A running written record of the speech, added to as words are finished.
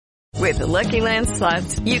With the Lucky Land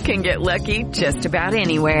Slots, you can get lucky just about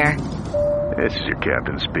anywhere. This is your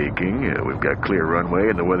captain speaking. We've got clear runway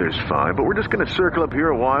and the weather's fine, but we're just going to circle up here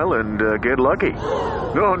a while and get lucky.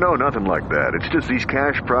 No, nothing like that. It's just these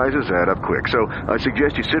cash prizes add up quick. So I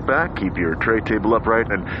suggest you sit back, keep your tray table upright,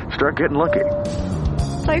 and start getting lucky.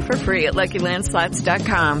 Play for free at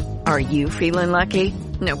LuckyLandSlots.com. Are you feeling lucky?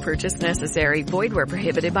 No purchase necessary. Void where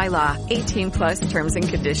prohibited by law. 18+ terms and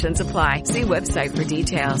conditions apply. See website for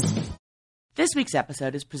details. This week's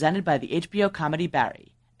episode is presented by the HBO comedy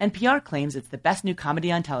Barry. NPR claims it's the best new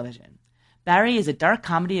comedy on television. Barry is a dark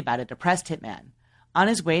comedy about a depressed hitman. On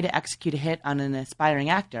his way to execute a hit on an aspiring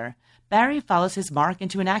actor, Barry follows his mark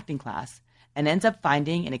into an acting class and ends up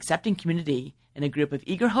finding and accepting community in a group of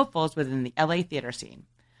eager hopefuls within the LA theater scene.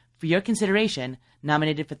 For your consideration,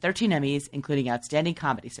 nominated for 13 Emmys, including Outstanding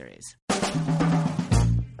Comedy Series.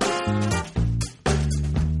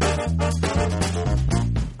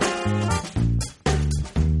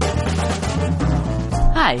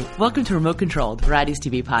 Hi, welcome to Remote Controlled, Variety's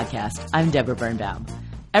TV podcast. I'm Deborah Birnbaum.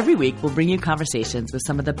 Every week, we'll bring you conversations with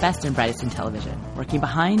some of the best and brightest in television, working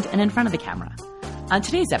behind and in front of the camera. On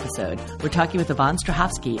today's episode, we're talking with Yvonne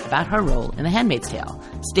Strahovski about her role in The Handmaid's Tale.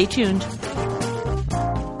 Stay tuned.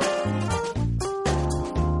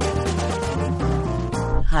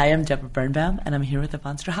 Hi, I'm Deborah Birnbaum, and I'm here with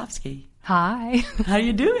Yvonne Strahovski. Hi. How are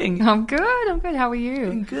you doing? I'm good. How are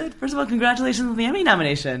you? Good. First of all, congratulations on the Emmy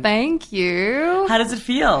nomination. Thank you. How does it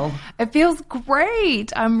feel? It feels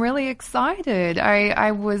great. I'm really excited.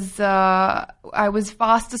 I was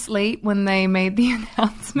fast asleep when they made the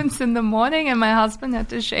announcements in the morning, and my husband had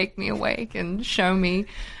to shake me awake and show me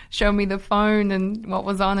the phone and what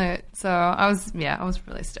was on it. So I was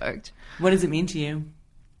really stoked. What does it mean to you?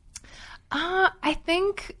 I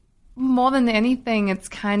think more than anything, it's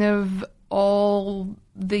kind of all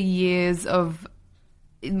the years of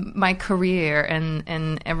my career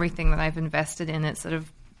and everything that I've invested in it sort of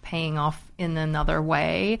paying off in another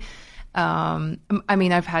way. I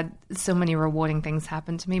mean, I've had so many rewarding things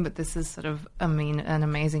happen to me, but this is sort of, an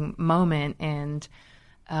amazing moment. And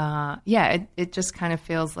it just kind of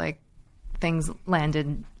feels like things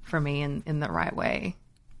landed for me in the right way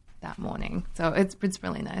that morning. So it's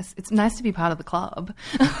really nice. It's nice to be part of the club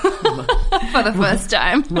for the first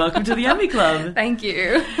time. Welcome to the Emmy Club. Thank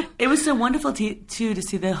you. It was so wonderful to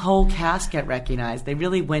see the whole cast get recognized. They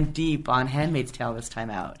really went deep on Handmaid's Tale this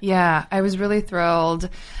time out. Yeah, I was really thrilled.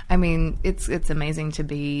 I mean, it's amazing to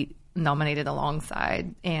be nominated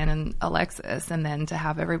alongside Anne and Alexis, and then to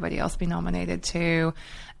have everybody else be nominated too.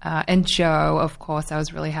 And Joe, of course, I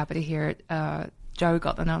was really happy to hear it. Joe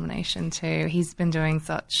got the nomination too. He's been doing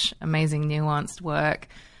such amazing, nuanced work,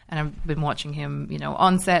 and I've been watching him,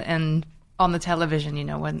 on set and on the television,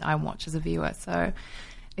 when I watch as a viewer. So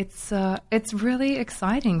it's really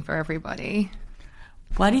exciting for everybody.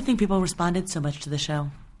 Why do you think people responded so much to the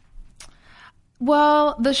show?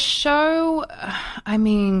 Well, the show,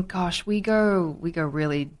 we go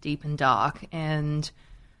really deep and dark, and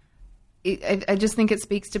I just think it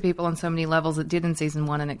speaks to people on so many levels. It did in season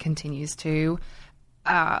 1, and it continues to.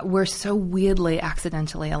 We're so weirdly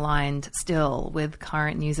accidentally aligned still with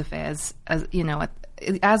current news affairs, as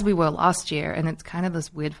we were last year. And it's kind of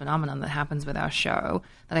this weird phenomenon that happens with our show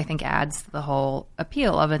that I think adds to the whole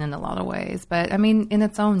appeal of it in a lot of ways. But I mean, in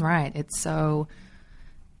its own right, it's so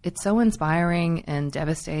inspiring and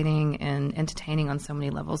devastating and entertaining on so many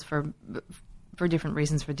levels for different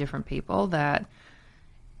reasons for different people that,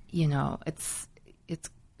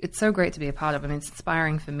 it's so great to be a part of. I mean, it's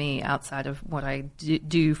inspiring for me outside of what I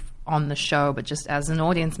do on the show, but just as an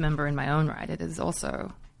audience member in my own right, it is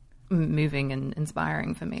also moving and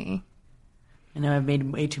inspiring for me. I know I've made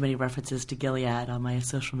way too many references to Gilead on my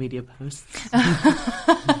social media posts.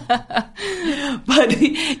 But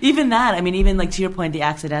even that, even like to your point, the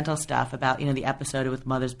accidental stuff about, the episode with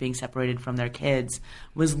mothers being separated from their kids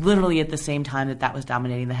was literally at the same time that was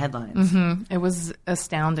dominating the headlines. Mm-hmm. It was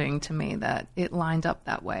astounding to me that it lined up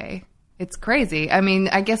that way. It's crazy. I mean,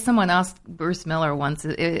 I guess someone asked Bruce Miller once,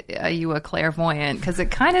 are you a clairvoyant? Because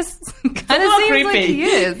it kind of seems creepy. like he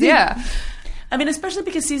is, yeah. Especially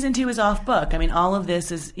because season 2 is off book. All of this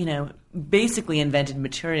is, basically invented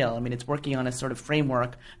material. It's working on a sort of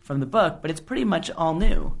framework from the book, but it's pretty much all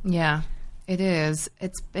new. Yeah, it is.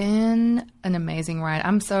 It's been an amazing ride.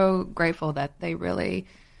 I'm so grateful that they really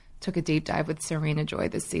took a deep dive with Serena Joy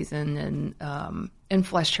this season and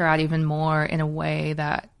fleshed her out even more in a way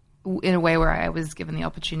where I was given the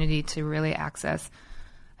opportunity to really access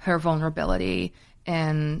her vulnerability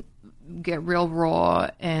and get real raw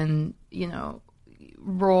and,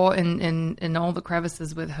 raw in all the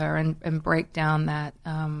crevices with her and break down that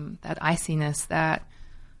iciness that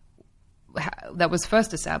that was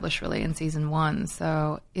first established really in season 1.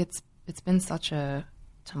 So it's been such a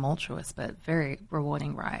tumultuous but very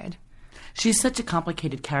rewarding ride. She's such a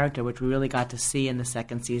complicated character, which we really got to see in the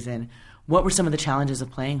second season. What were some of the challenges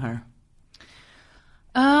of playing her?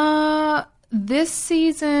 This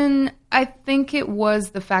season, I think it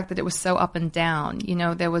was the fact that it was so up and down. You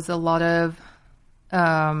know, there was a lot of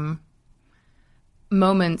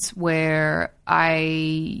moments where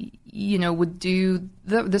I, would do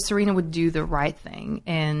the Serena would do the right thing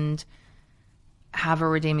and have a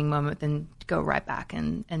redeeming moment, then go right back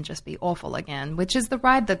and just be awful again, which is the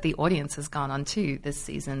ride that the audience has gone on too this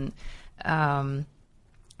season.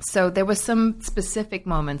 So there were some specific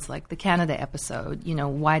moments, like the Canada episode.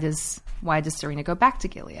 Why does Serena go back to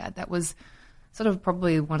Gilead? That was sort of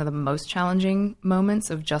probably one of the most challenging moments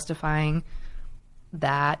of justifying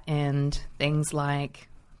that, and things like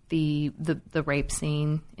the rape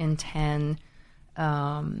scene in 10,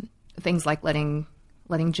 things like letting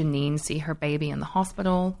Janine see her baby in the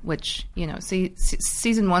hospital, which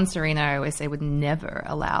season 1 Serena, I always say, would never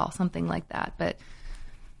allow something like that, but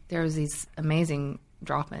there was these amazing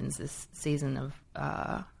drop-ins this season of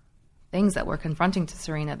things that were confronting to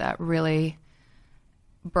Serena that really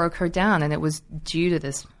broke her down, and it was due to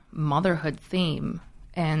this motherhood theme,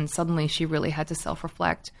 and suddenly she really had to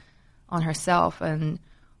self-reflect on herself and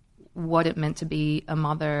what it meant to be a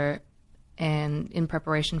mother, and in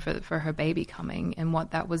preparation for her baby coming, and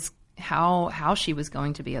what that was, how she was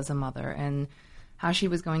going to be as a mother, and how she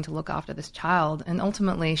was going to look after this child. And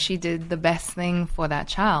ultimately she did the best thing for that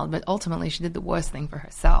child, but ultimately she did the worst thing for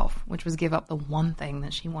herself, which was give up the one thing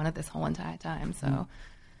that she wanted this whole entire time. So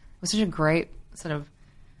it was such a great sort of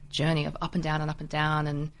journey of up and down,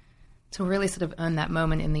 and to really sort of earn that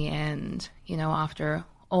moment in the end, after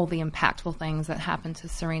all the impactful things that happened to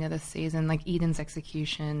Serena this season, like Eden's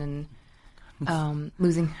execution and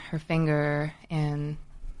losing her finger and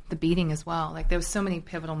the beating as well. Like, there was so many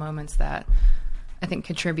pivotal moments that I think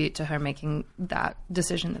contribute to her making that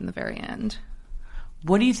decision in the very end.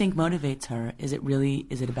 What do you think motivates her? Is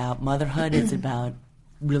it about motherhood? Is it about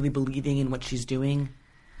really believing in what she's doing?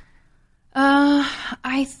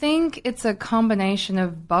 I think it's a combination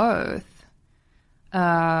of both.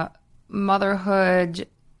 Motherhood,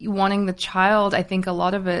 wanting the child, I think a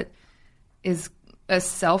lot of it is a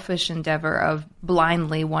selfish endeavor of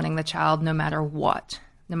blindly wanting the child no matter what,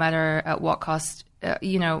 no matter at what cost,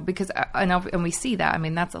 because and we see that. I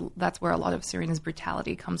mean, that's where a lot of Serena's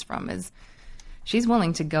brutality comes from, is she's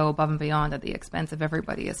willing to go above and beyond at the expense of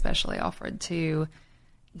everybody, especially Offred, to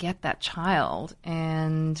get that child.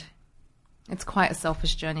 And it's quite a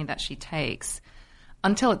selfish journey that she takes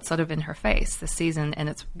until it's sort of in her face this season, and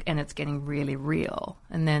it's getting really real.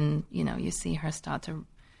 And then, you see her start to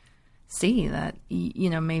see that,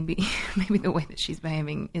 maybe the way that she's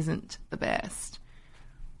behaving isn't the best.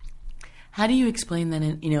 How do you explain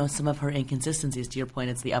then, some of her inconsistencies? To your point,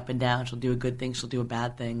 it's the up and down. She'll do a good thing, she'll do a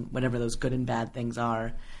bad thing, whatever those good and bad things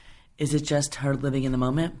are. Is it just her living in the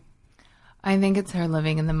moment? I think it's her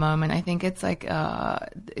living in the moment. I think it's like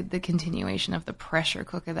the continuation of the pressure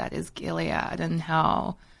cooker that is Gilead, and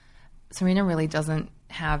how Serena really doesn't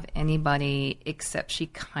have anybody except she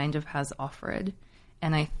kind of has Offred.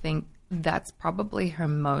 And I think that's probably her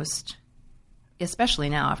most, especially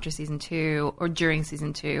now after season 2 or during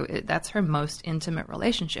season 2, that's her most intimate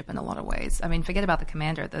relationship in a lot of ways. I mean, forget about the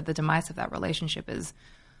commander. The demise of that relationship is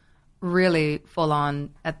really full on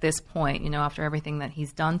at this point, after everything that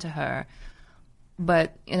he's done to her.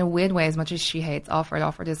 But in a weird way, as much as she hates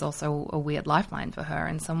Offred is also a weird lifeline for her,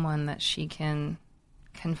 and someone that she can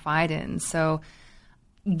confide in. So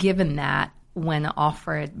given that, when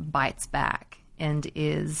Offred bites back and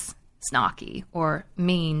is snarky or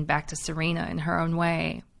mean back to Serena in her own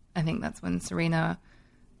way, I think that's when Serena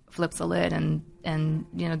flips a lid and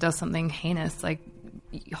does something heinous, like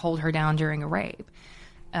hold her down during a rape.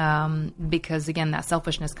 Because again, that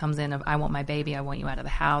selfishness comes in of, I want my baby, I want you out of the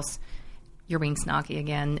house, you're being snarky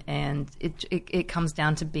again. And it comes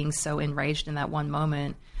down to being so enraged in that one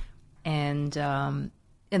moment, and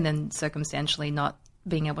then circumstantially not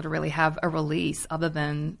being able to really have a release other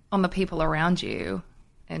than on the people around you.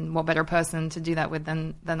 And what better person to do that with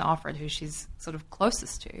than Offred, who she's sort of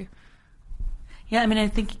closest to. Yeah, I mean, I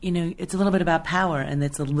think, it's a little bit about power, and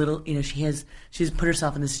it's a little, she's put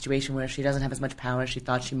herself in this situation where she doesn't have as much power as she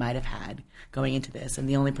thought she might have had going into this, and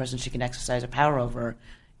the only person she can exercise her power over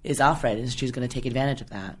is Offred, and she's going to take advantage of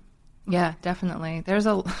that. Yeah, definitely. There's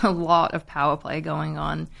a lot of power play going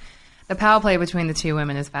on. The power play between the two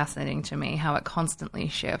women is fascinating to me, how it constantly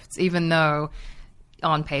shifts, even though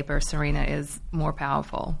on paper Serena is more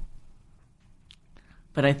powerful.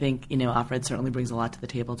 But I think, Offred certainly brings a lot to the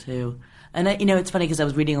table, too. And, it's funny because I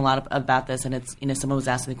was reading a lot about this, and it's, someone was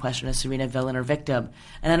asking the question, is Serena villain or victim?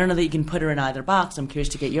 And I don't know that you can put her in either box. I'm curious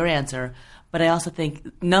to get your answer. But I also think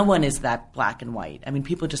no one is that black and white. I mean,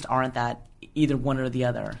 people just aren't that either one or the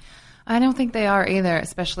other. I don't think they are either,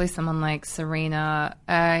 especially someone like Serena.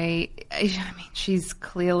 I mean, she's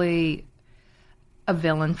clearly a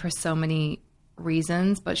villain for so many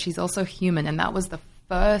reasons, but she's also human. And that was the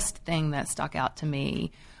first thing that stuck out to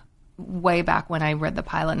me way back when I read the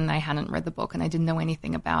pilot and I hadn't read the book and I didn't know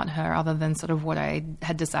anything about her other than sort of what I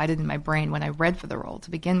had decided in my brain when I read for the role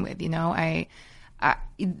to begin with.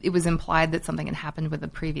 It was implied that something had happened with the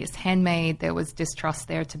previous handmaid. There was distrust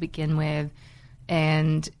there to begin with.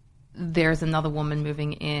 And there's another woman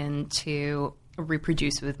moving in to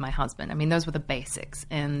reproduce with my husband. I mean, those were the basics.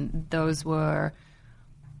 And those were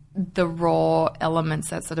the raw elements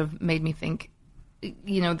that sort of made me think,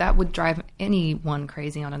 that would drive anyone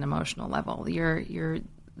crazy on an emotional level.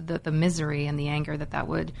 The misery and the anger that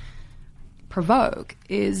would provoke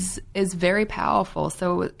is very powerful.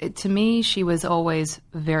 So to me, she was always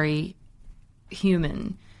very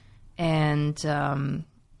human. And,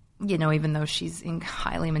 even though she's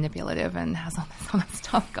highly manipulative and has all this other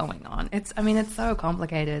stuff going on, it's so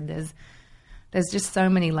complicated. There's just so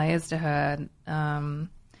many layers to her.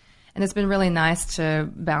 And it's been really nice to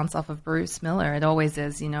bounce off of Bruce Miller. It always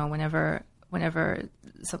is, whenever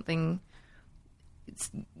something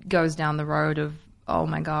goes down the road of, oh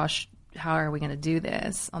my gosh, how are we going to do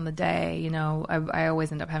this on the day? I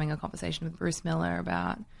always end up having a conversation with Bruce Miller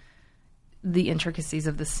about the intricacies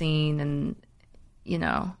of the scene and,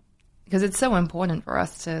 because it's so important for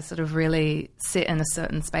us to sort of really sit in a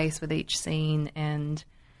certain space with each scene and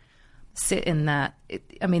sit in that.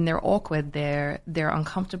 They're awkward. They're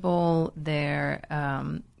uncomfortable.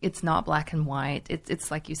 It's not black and white.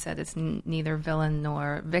 It's like you said. It's neither villain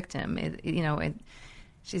nor victim.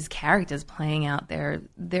 She's characters playing out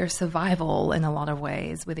their survival in a lot of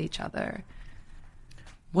ways with each other.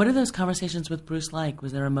 What are those conversations with Bruce like?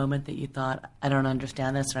 Was there a moment that you thought, I don't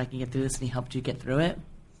understand this, or I can get through this, and he helped you get through it?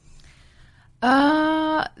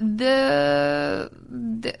 The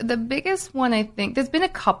biggest one, I think, there's been a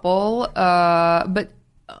couple, but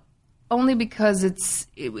only because it's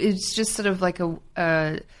just sort of like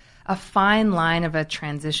a fine line of a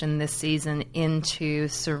transition this season into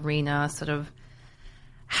Serena sort of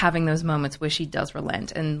having those moments where she does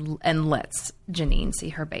relent and lets Janine see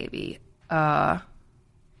her baby.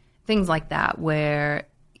 Things like that, where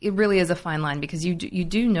it really is a fine line, because you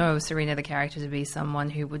do know Serena, the character, to be someone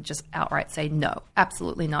who would just outright say no,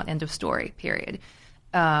 absolutely not, end of story, period.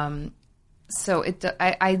 So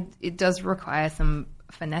it does require some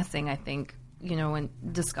finessing, I think, in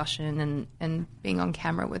discussion and being on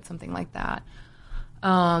camera with something like that.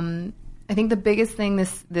 I think the biggest thing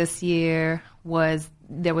this year was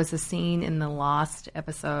there was a scene in the last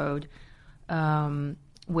episode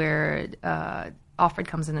where Offred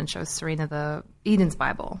comes in and shows Serena the Eden's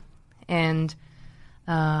Bible, and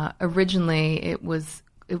originally it was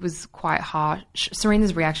quite harsh.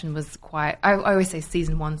 Serena's reaction was quite. I always say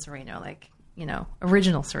season 1 Serena,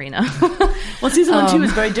 original Serena. Well, season 1 too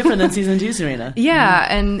is very different than season 2 Serena. Yeah,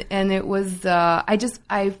 and it was.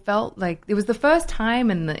 I felt like it was the first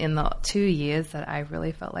time in the 2 years that I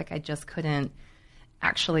really felt like I just couldn't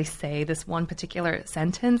actually say this one particular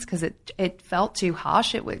sentence because it felt too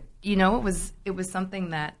harsh. It was something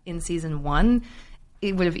that in season 1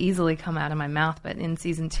 it would have easily come out of my mouth, but in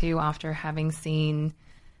season 2, after having seen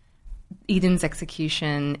Eden's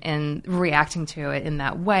execution and reacting to it in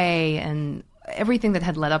that way and everything that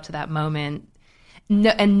had led up to that moment,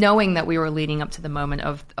 and knowing that we were leading up to the moment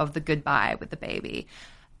of the goodbye with the baby,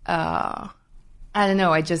 I don't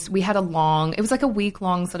know. We had it was like a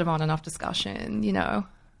week-long sort of on and off discussion,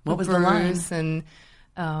 What was Bruce the line?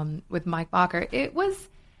 And with Mike Barker. It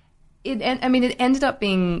ended up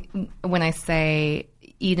being, when I say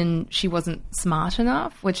Eden, she wasn't smart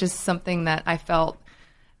enough, which is something that I felt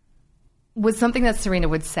was something that Serena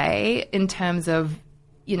would say in terms of,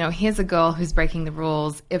 here's a girl who's breaking the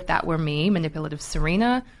rules. If that were me, manipulative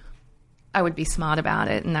Serena, I would be smart about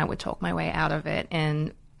it and I would talk my way out of it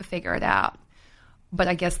and figure it out. But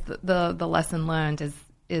I guess the lesson learned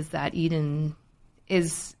is that Eden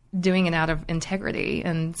is doing it out of integrity,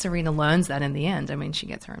 and Serena learns that in the end. I mean, she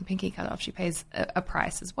gets her own pinky cut off. She pays a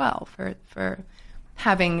price as well for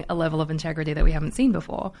having a level of integrity that we haven't seen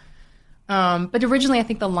before. But originally, I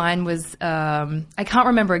think the line was I can't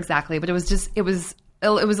remember exactly, but it was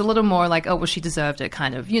a little more like, oh well, she deserved it,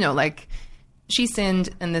 kind of, like she sinned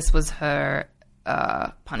and this was her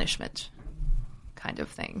punishment, kind of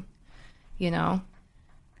thing,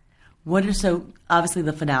 So obviously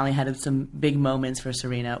the finale had some big moments for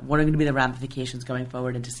Serena. What are going to be the ramifications going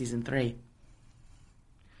forward into season 3?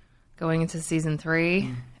 Going into season 3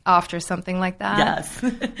 after something like that? Yes.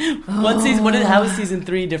 How is season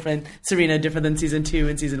 3 different, Serena, different than season 2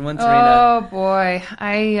 and season 1, Serena? Oh boy,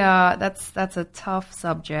 that's a tough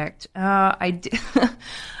subject. In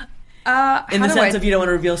the sense of you don't want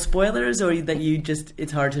to reveal spoilers, or that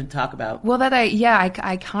it's hard to talk about? Well,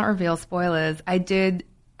 I can't reveal spoilers. I do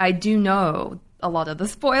know a lot of the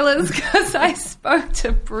spoilers because I spoke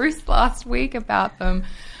to Bruce last week about them.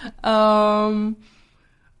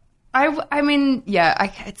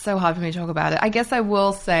 It's so hard for me to talk about it. I guess I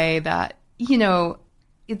will say that,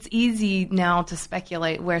 it's easy now to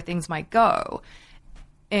speculate where things might go.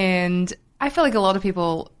 And I feel like a lot of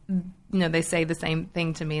people, they say the same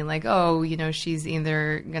thing to me, like, oh, she's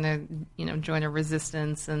either going to, join a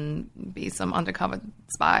resistance and be some undercover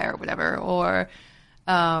spy or whatever, or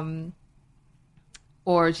she's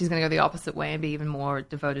going to go the opposite way and be even more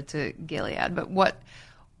devoted to Gilead. But what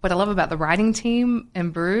I love about the writing team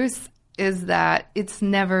and Bruce is that it's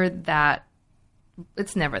never that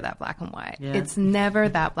black and white. Yeah. It's never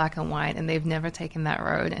that black and white, and they've never taken that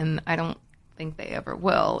road, and I don't think they ever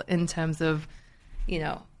will, in terms of,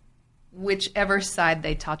 whichever side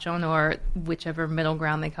they touch on or whichever middle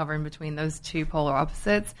ground they cover in between those two polar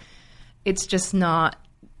opposites. It's just not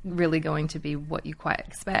really going to be what you quite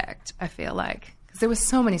expect, I feel like. Because there were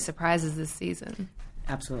so many surprises this season.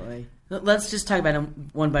 Absolutely. Let's just talk about them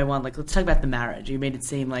one by one. Let's talk about the marriage. You made it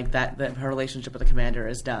seem like that her relationship with the commander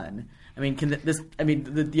is done. I mean,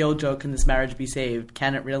 the old joke, can this marriage be saved?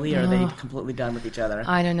 Can it really, or are they completely done with each other?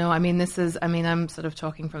 I don't know. I mean, I'm sort of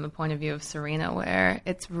talking from the point of view of Serena, where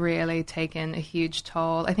it's really taken a huge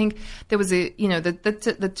toll. I think there was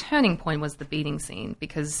the turning point was the beating scene,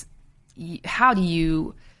 because how do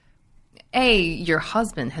you, A, your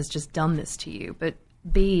husband has just done this to you, but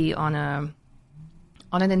B, on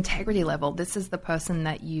an integrity level, this is the person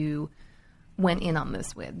that you went in on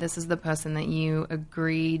this with. This is the person that you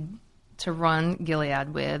agreed to run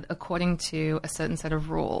Gilead with, according to a certain set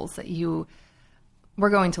of rules that you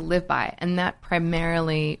were going to live by. And that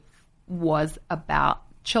primarily was about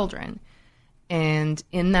children. And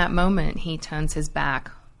in that moment, he turns his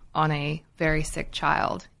back on a very sick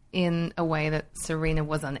child in a way that Serena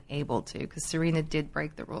was unable to, because Serena did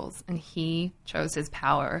break the rules, and he chose his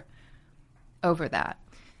power over that.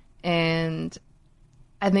 And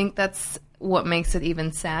I think that's what makes it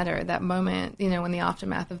even sadder, that moment, in the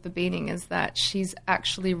aftermath of the beating, is that she's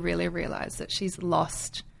actually really realized that she's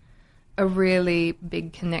lost a really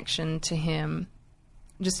big connection to him,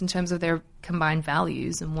 just in terms of their combined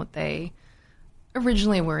values and what they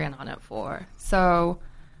originally were in on it for. So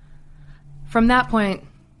from that point,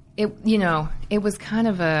 it was kind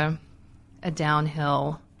of a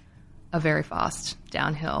very fast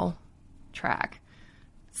downhill track.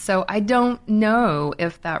 So I don't know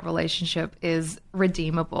if that relationship is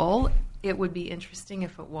redeemable. It would be interesting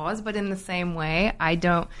if it was, but in the same way, I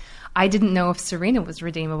didn't know if Serena was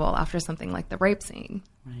redeemable after something like the rape scene.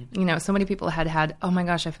 Right. So many people had, oh my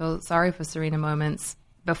gosh, I feel sorry for Serena moments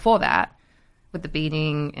before that, with the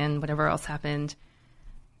beating and whatever else happened,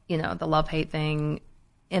 the love-hate thing,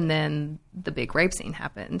 and then the big rape scene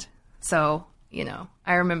happened. So,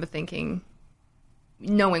 I remember thinking,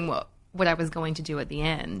 knowing what I was going to do at the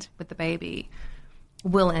end with the baby,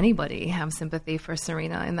 will anybody have sympathy for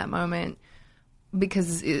Serena in that moment?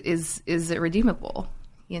 Because is it redeemable,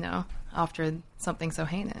 after something so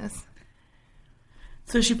heinous?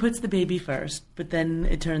 So she puts the baby first, but then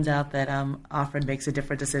it turns out that Offred makes a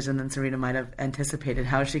different decision than Serena might have anticipated.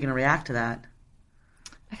 How is she going to react to that?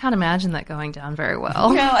 I can't imagine that going down very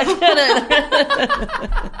well. No, I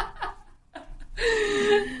can't.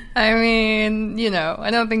 I mean,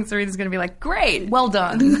 I don't think Serena's going to be like, great, well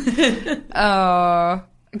done.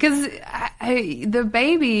 Because the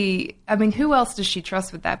baby, I mean, who else does she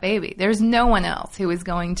trust with that baby? There's no one else who is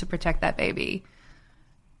going to protect that baby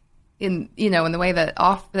in the way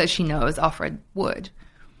that she knows Offred would.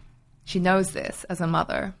 She knows this as a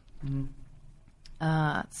mother. Mm-hmm.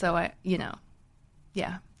 So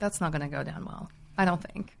that's not going to go down well, I don't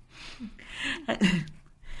think.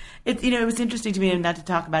 It was interesting to me, not to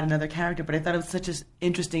talk about another character, but I thought it was such an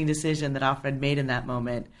interesting decision that Offred made in that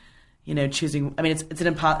moment. Choosing. I mean, it's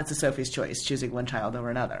a Sophie's choice, choosing one child over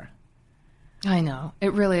another. I know,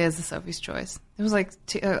 it really is a Sophie's choice. There was like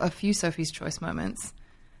a few Sophie's choice moments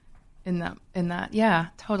in that. Yeah,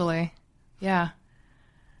 totally. Yeah.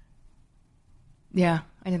 I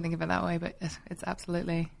didn't think of it that way, but it's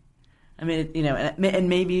absolutely. I mean, and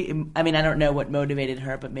maybe, I mean, I don't know what motivated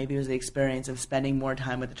her, but maybe it was the experience of spending more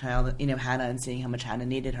time with the child, Hannah, and seeing how much Hannah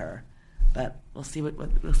needed her. but we'll see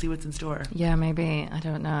what's in store. Yeah, maybe. I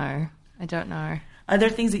don't know. Are there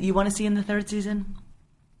things that you want to see in the third season?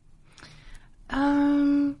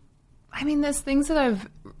 I mean, there's things that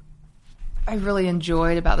I've really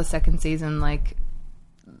enjoyed about the second season, like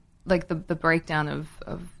the breakdown of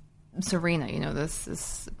Serena. You know,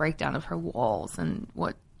 this breakdown of her walls and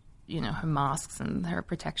what, you know, her masks and her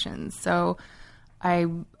protections. So I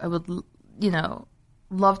would, you know,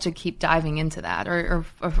 love to keep diving into that or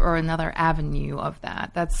another avenue of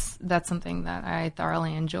that. That's something that I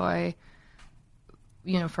thoroughly enjoy,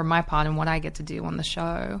 you know, for my part and what I get to do on the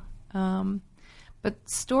show. But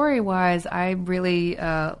story-wise, I really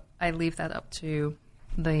I leave that up to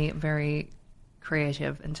the very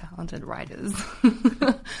creative and talented writers.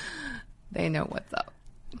 They know what's up.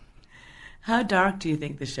 How dark do you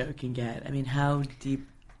think the show can get? I mean, how deep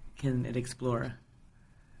can it explore?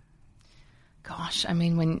 Gosh, I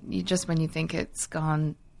mean, when you think it's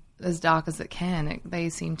gone as dark as it can, they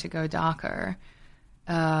seem to go darker.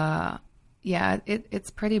 Yeah,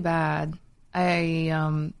 it's pretty bad.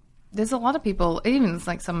 There's a lot of people, even it's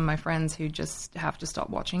like some of my friends who just have to stop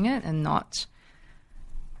watching it and not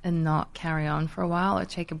carry on for a while or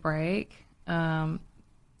take a break. I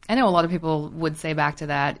know a lot of people would say back to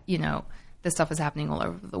that, you know, this stuff is happening all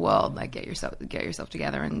over the world. Like, get yourself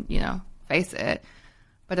together and, you know, face it.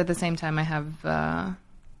 But at the same time, I have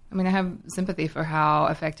sympathy for how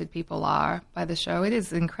affected people are by the show. It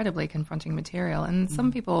is incredibly confronting material, and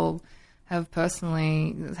some people have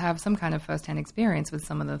some kind of first-hand experience with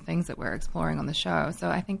some of the things that we're exploring on the show. So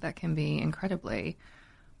I think that can be incredibly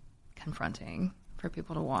confronting for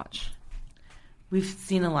people to watch. We've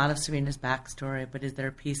seen a lot of Serena's backstory, but is there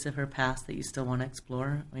a piece of her past that you still want to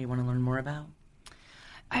explore or you want to learn more about?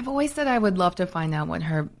 I've always said I would love to find out what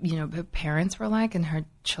her parents were like and her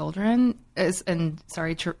children,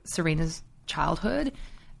 Serena's childhood.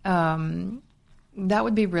 That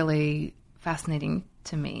would be really fascinating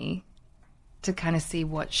to me, to kind of see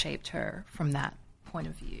what shaped her from that point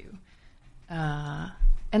of view.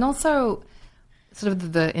 And also sort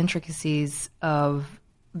of the intricacies of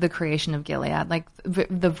the creation of Gilead, like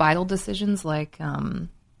the vital decisions, like how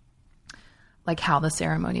the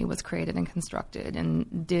ceremony was created and constructed,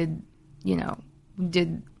 and did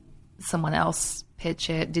someone else pitch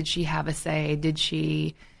it? Did she have a say? Did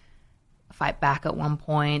she fight back at one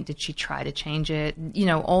point? Did she try to change it? You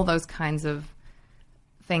know, all those kinds of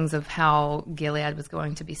things of how Gilead was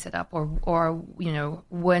going to be set up, or you know,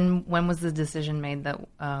 when was the decision made that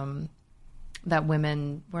that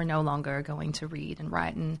women were no longer going to read and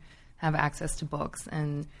write and have access to books,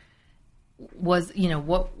 and was, you know,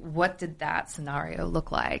 what did that scenario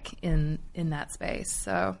look like in that space?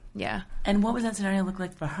 So yeah. And what was that scenario look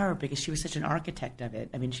like for her? Because she was such an architect of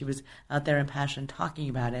it. I mean, she was out there in passion talking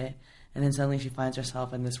about it, and then suddenly she finds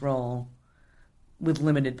herself in this role with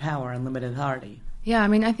limited power and limited authority. Yeah, I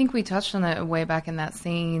mean, I think we touched on it way back in that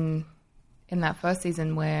scene in that first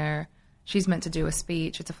season where she's meant to do a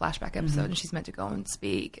speech. It's a flashback episode, and she's meant to go and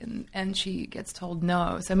speak, and she gets told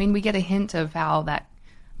no. So, I mean, we get a hint of how that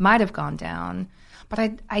might have gone down, but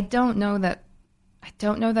I don't know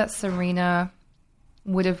that Serena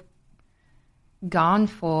would have gone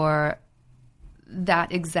for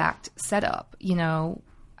that exact setup. You know,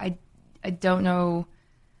 I don't know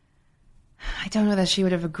that she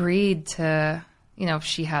would have agreed to, you know, if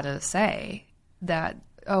she had a say that,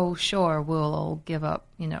 oh, sure, we'll give up,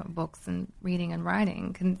 you know, books and reading and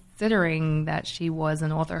writing, considering that she was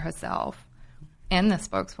an author herself and the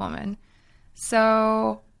spokeswoman.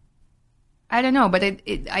 So I don't know, but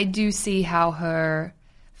I do see how her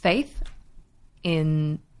faith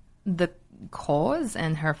in the cause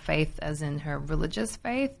and her faith as in her religious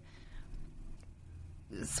faith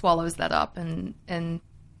swallows that up and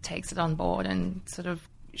takes it on board, and sort of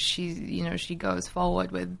she goes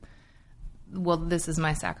forward with, well, this is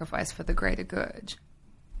my sacrifice for the greater good,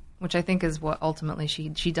 which I think is what ultimately she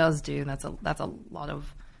does do. That's a lot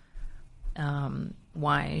of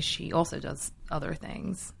why she also does other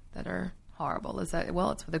things that are horrible, is that,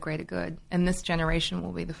 well, it's for the greater good. And this generation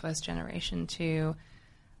will be the first generation to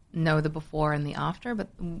know the before and the after, but,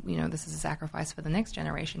 you know, this is a sacrifice for the next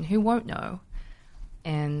generation who won't know,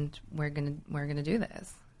 and we're gonna do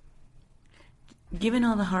this. Given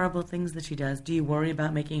all the horrible things that she does, do you worry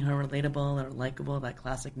about making her relatable or likable, that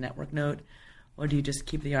classic network note, or do you just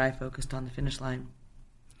keep your eye focused on the finish line?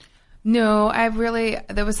 No,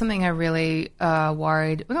 there was something I really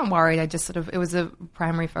worried. Well, not worried, it was a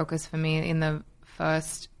primary focus for me in the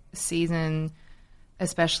first season,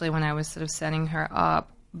 especially when I was sort of setting her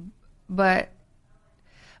up. But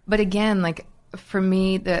again, like, for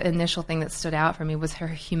me, the initial thing that stood out for me was her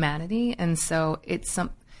humanity, and so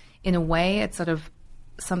in a way, it's sort of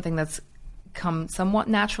something that's come somewhat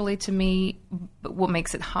naturally to me. But what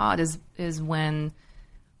makes it hard is when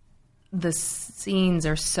the scenes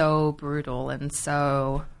are so brutal and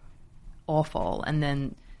so awful, and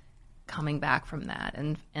then coming back from that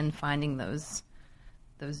and finding those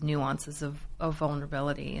nuances of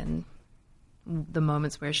vulnerability and the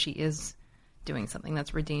moments where she is doing something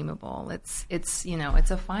that's redeemable. It's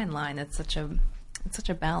a fine line. It's such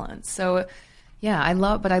a balance. So yeah, I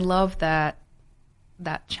love that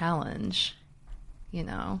challenge, you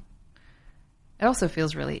know. It also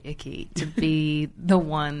feels really icky to be the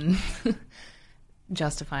one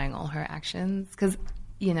justifying all her actions, because,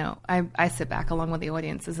 you know, I sit back along with the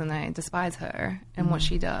audiences and I despise her and what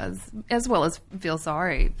she does, as well as feel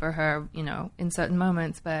sorry for her, you know, in certain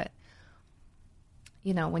moments. But,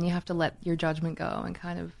 you know, when you have to let your judgment go and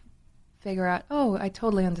kind of figure out, oh, I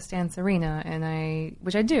totally understand Serena,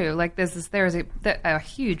 which I do. Like, there's a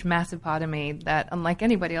huge, massive part of me that, unlike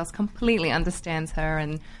anybody else, completely understands her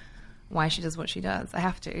and why she does what she does. I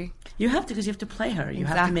have to. You have to, because you have to play her. You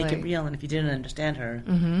have to make it real, and if you didn't understand her...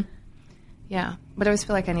 Mm-hmm. Yeah, but I always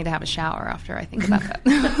feel like I need to have a shower after I think about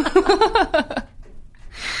that.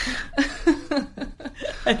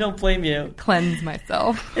 I don't blame you. Cleanse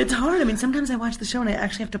myself. It's hard. I mean, sometimes I watch the show and I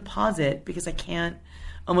actually have to pause it because I can't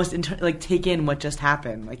almost take in what just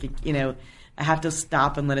happened. Like, you know, I have to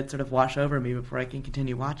stop and let it sort of wash over me before I can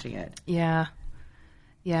continue watching it. Yeah.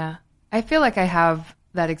 Yeah. I feel like I have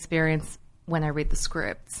that experience when I read the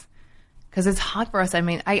scripts, because it's hard for us. I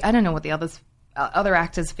mean, I don't know what the other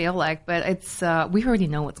actors feel like, but it's we already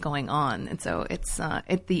know what's going on, and so it's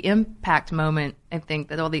the impact moment, I think,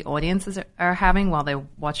 that all the audiences are having while they're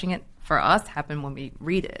watching it, for us, happen when we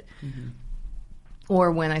read it. Mm-hmm.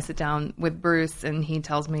 Or when I sit down with Bruce and he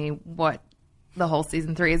tells me what the whole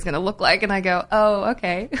season 3 is going to look like, and I go, oh,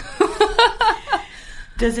 okay.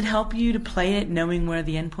 Does it help you to play it knowing where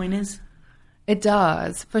the end point is? It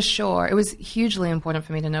does, for sure. It was hugely important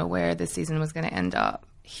for me to know where this season was going to end up.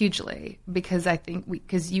 Hugely, because I think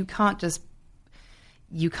because you can't just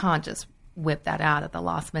whip that out at the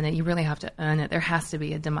last minute. You really have to earn it. There has to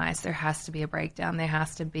be a demise. There has to be a breakdown. There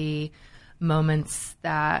has to be moments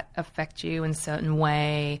that affect you in a certain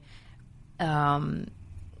way.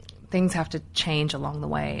 Things have to change along the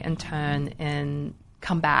way and turn and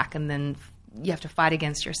come back, and then you have to fight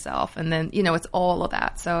against yourself, and then, you know, it's all of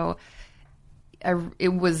that. So it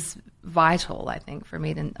was vital, I think, for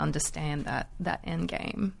me to understand that end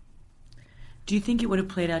game. Do you think it would have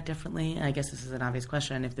played out differently? I guess this is an obvious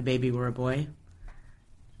question. If the baby were a boy?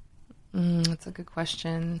 That's a good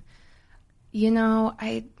question. You know,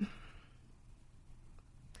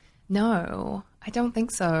 no, I don't think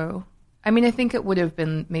so. I mean, I think it would have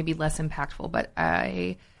been maybe less impactful, but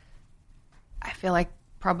I feel like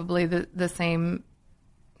probably the same.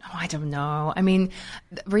 Oh, I don't know. I mean,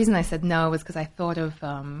 the reason I said no was because I thought of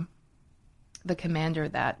the commander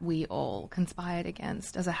that we all conspired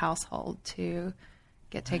against as a household to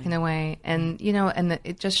get taken away. And, you know,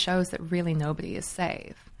 it just shows that really nobody is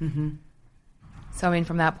safe. Mm-hmm. So, I mean,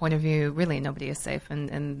 from that point of view, really nobody is safe.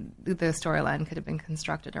 And the storyline could have been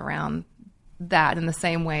constructed around that in the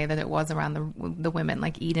same way that it was around the women,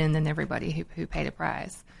 like Eden and everybody who paid a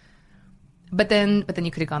price. But then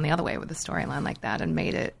you could have gone the other way with a storyline like that and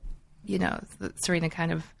made it, you know, Serena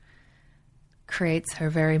kind of creates her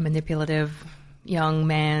very manipulative young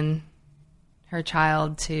man, her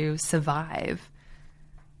child, to survive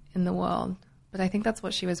in the world. But I think that's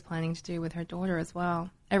what she was planning to do with her daughter as well.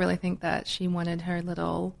 I really think that she wanted her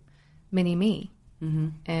little mini-me, mm-hmm.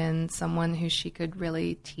 and someone who she could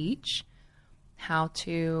really teach how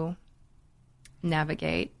to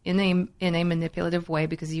navigate in a manipulative way,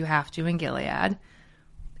 because you have to in Gilead.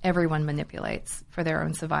 Everyone manipulates for their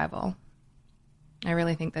own survival. I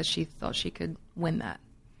really think that she thought she could win that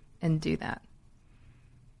and do that.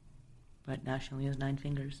 But now she only has 9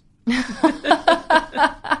 fingers. When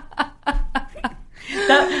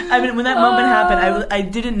that moment happened, I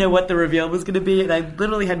didn't know what the reveal was going to be, and I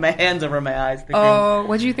literally had my hands over my eyes thinking, oh,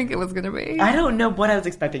 what did you think it was going to be? I don't know what I was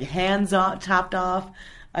expecting. Hands chopped off.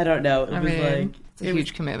 I don't know. It's a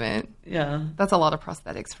huge commitment. Yeah. That's a lot of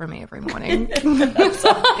prosthetics for me every morning.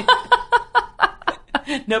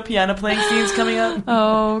 No piano playing scenes coming up?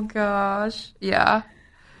 Oh, gosh. Yeah.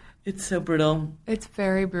 It's so brutal. It's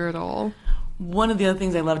very brutal. One of the other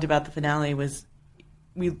things I loved about the finale was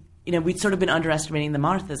we'd sort of been underestimating the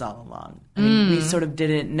Marthas all along. I mean, we sort of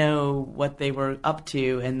didn't know what they were up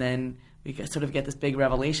to, and then we sort of get this big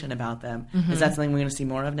revelation about them. Mm-hmm. Is that something we're going to see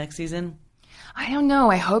more of next season? I don't know.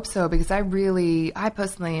 I hope so, because I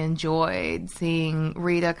personally enjoyed seeing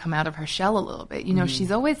Rita come out of her shell a little bit. You know,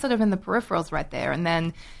 she's always sort of in the peripherals right there. And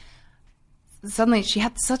then suddenly she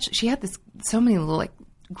had so many like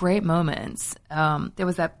great moments. There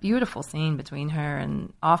was that beautiful scene between her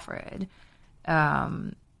and Alfred.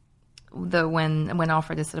 When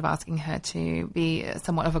Alfred is sort of asking her to be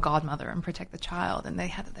somewhat of a godmother and protect the child, and they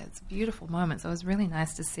had those beautiful moments. It was really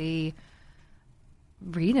nice to see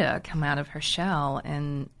Rita come out of her shell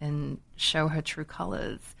and show her true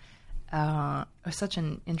colors. It was such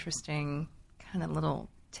an interesting kind of little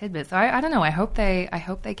tidbit. So I don't know. I hope they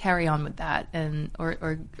carry on with that and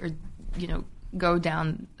or you know, go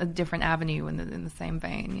down a different avenue in the same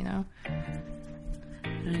vein. You know.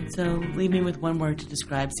 And so, leave me with one word to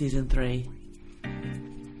describe season 3.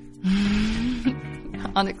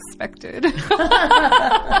 Unexpected.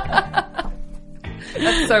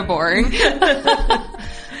 That's so boring.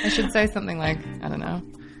 I should say something like, I don't know,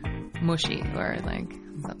 mushy or like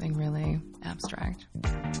something really abstract.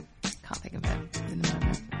 Can't think of it in the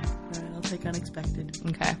moment. All right, I'll take unexpected.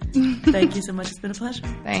 Okay. Thank you so much. It's been a pleasure.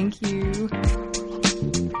 Thank you.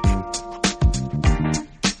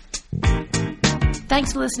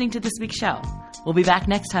 Thanks for listening to this week's show. We'll be back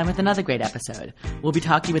next time with another great episode. We'll be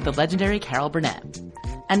talking with the legendary Carol Burnett.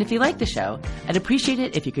 And if you like the show, I'd appreciate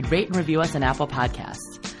it if you could rate and review us on Apple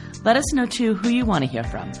Podcasts. Let us know, too, who you want to hear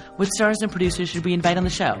from. Which stars and producers should we invite on the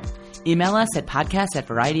show? Email us at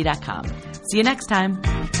podcast@variety.com. See you next time.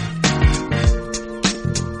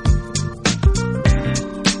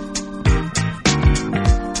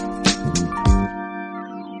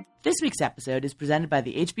 This week's episode is presented by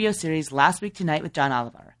the HBO series Last Week Tonight with John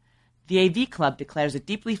Oliver. The AV Club declares it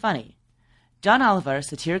deeply funny. John Oliver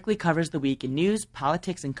satirically covers the week in news,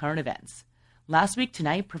 politics, and current events. Last Week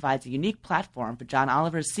Tonight provides a unique platform for John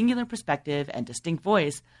Oliver's singular perspective and distinct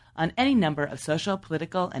voice on any number of social,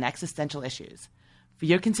 political, and existential issues. For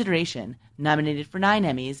your consideration, nominated for 9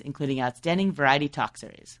 Emmys, including Outstanding Variety Talk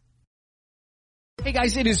Series. Hey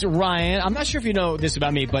guys, it is Ryan. I'm not sure if you know this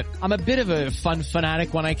about me, but I'm a bit of a fun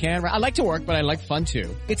fanatic when I can. I like to work, but I like fun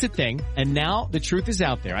too. It's a thing. And now the truth is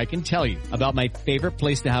out there. I can tell you about my favorite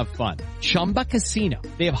place to have fun. Chumba Casino.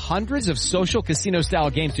 They have hundreds of social casino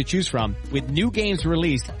style games to choose from with new games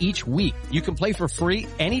released each week. You can play for free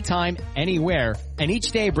anytime, anywhere. And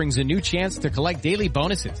each day brings a new chance to collect daily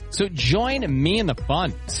bonuses. So join me in the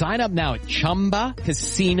fun. Sign up now at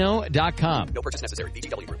ChumbaCasino.com. No purchase necessary.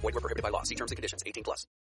 VGW Group. Void where prohibited by law. See terms and conditions. 18+.